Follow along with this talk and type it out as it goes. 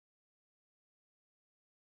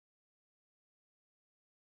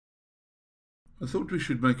I thought we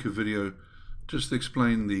should make a video just to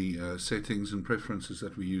explain the settings and preferences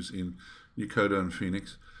that we use in Nucoda and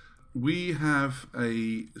Phoenix. We have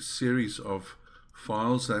a series of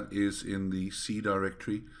files that is in the C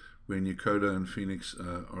directory where Nucoda and Phoenix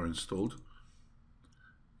are installed,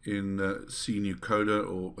 in C Nucoda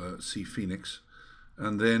or C Phoenix,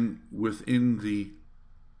 and then within the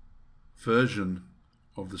version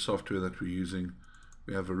of the software that we're using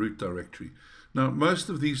we have a root directory. Now most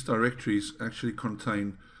of these directories actually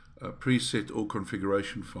contain preset or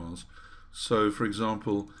configuration files. So for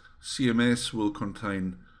example, CMS will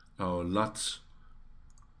contain our LUTs,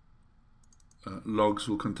 logs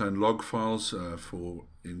will contain log files for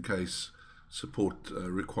in case support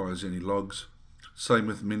requires any logs. Same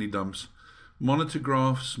with mini dumps. Monitor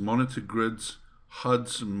graphs, monitor grids,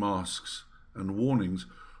 HUDs, masks and warnings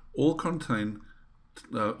all contain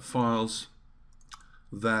files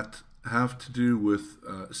that have to do with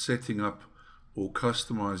setting up or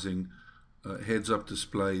customizing heads-up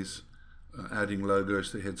displays, adding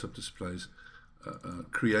logos to heads-up displays,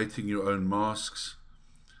 creating your own masks,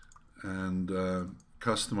 and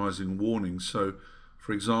customizing warnings. So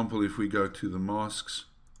for example, if we go to the masks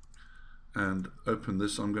and open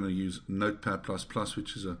this, I'm going to use Notepad++,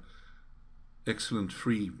 which is an excellent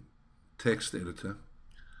free text editor,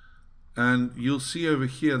 and you'll see over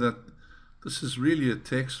here that this is really a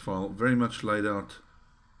text file, very much laid out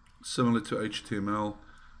similar to HTML,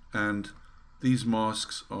 and these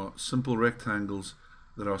masks are simple rectangles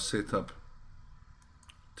that are set up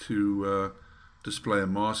to display a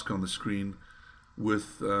mask on the screen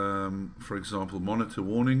with, for example, monitor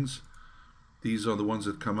warnings. These are the ones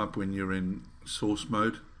that come up when you're in source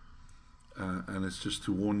mode, and it's just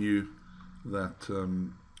to warn you that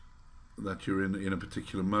that you're in a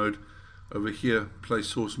particular mode. Over here, play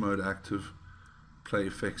source mode active, play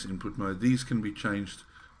effects input mode. These can be changed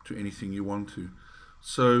to anything you want to.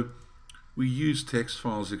 So we use text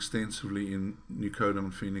files extensively in Nucoda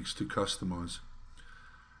and Phoenix to customize.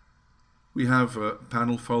 We have a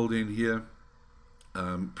panel folder in here,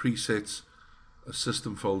 presets, a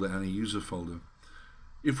system folder and a user folder.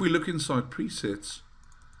 If we look inside presets,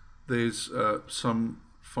 there's some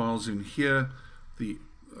files in here, the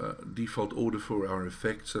default order for our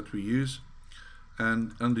effects that we use,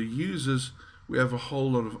 and under users we have a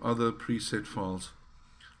whole lot of other preset files,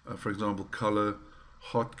 for example color,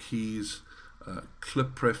 hotkeys,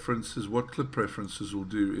 clip preferences. What clip preferences will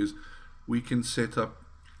do is we can set up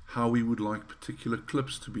how we would like particular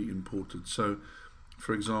clips to be imported. So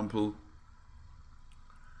for example,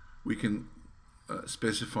 we can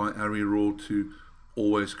specify Arri Raw to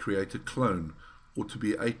always create a clone, or to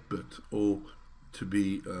be 8-bit, or to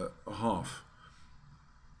be a half.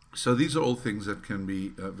 So these are all things that can be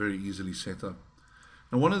very easily set up.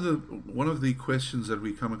 Now one of the questions that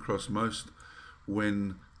we come across most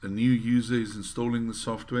when a new user is installing the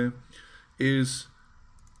software is,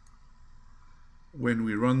 when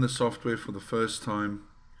we run the software for the first time,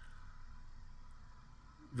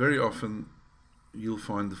 very often you'll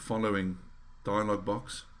find the following dialog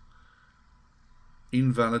box: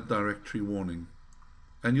 invalid directory warning.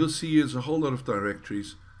 And you'll see there's a whole lot of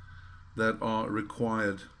directories that are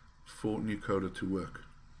required for Nucoda to work.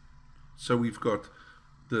 So we've got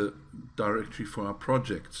the directory for our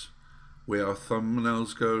projects, where our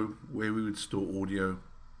thumbnails go, where we would store audio,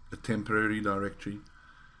 a temporary directory,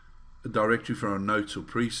 a directory for our notes or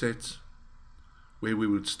presets, where we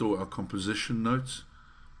would store our composition notes,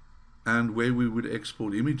 and where we would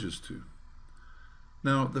export images to.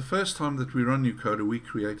 Now, the first time that we run Nucoda, we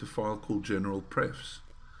create a file called general prefs.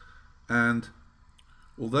 And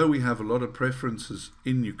although we have a lot of preferences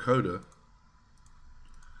in Nucoda,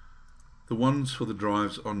 the ones for the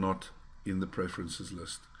drives are not in the preferences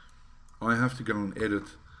list. I have to go and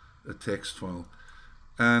edit a text file,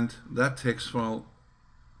 and that text file,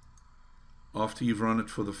 after you've run it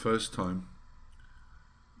for the first time,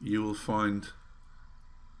 you will find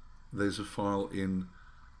there's a file in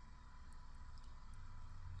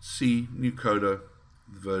C Nucoda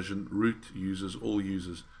version root users, all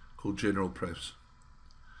users, called general prefs.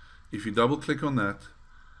 If you double click on that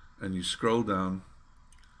and you scroll down,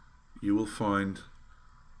 you will find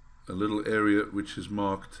a little area which is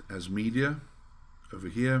marked as media over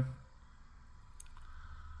here,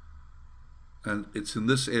 and it's in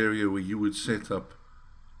this area where you would set up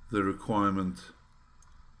the requirement,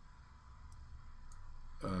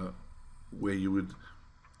 where you would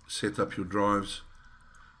set up your drives.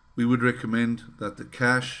 We would recommend that the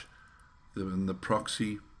cache and the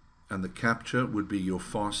proxy and the capture would be your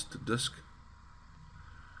fast disk.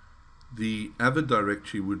 The Avid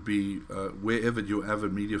directory would be wherever your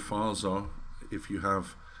Avid media files are. If you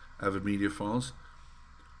have Avid Media files.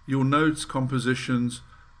 Your notes, compositions,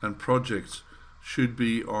 and projects should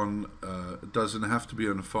be on, it doesn't have to be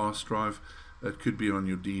on a fast drive, it could be on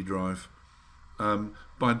your D drive.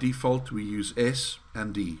 By default we use S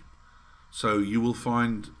and D, so you will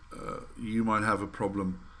find you might have a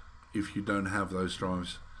problem if you don't have those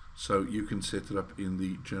drives, so you can set it up in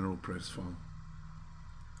the general press file.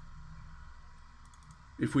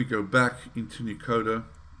 If we go back into Nucoda,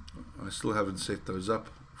 I still haven't set those up,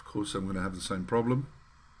 of course I'm going to have the same problem.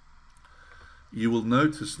 You will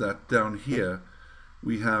notice that down here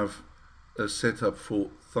we have a setup for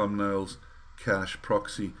thumbnails, cache,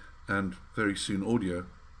 proxy, and very soon audio,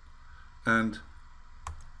 and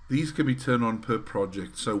these can be turned on per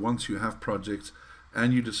project. So once you have projects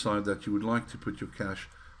and you decide that you would like to put your cache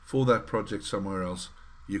for that project somewhere else,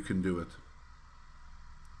 you can do it.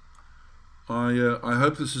 I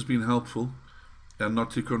hope this has been helpful and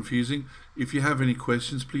not too confusing. If you have any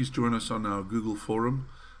questions, please join us on our Google forum,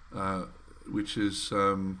 which is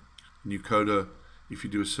Nucoda. If you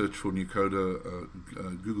do a search for Nucoda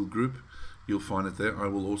Google group, you'll find it there. I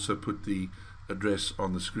will also put the address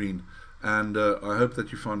on the screen, and I hope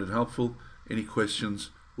that you found it helpful. Any questions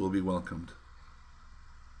will be welcomed.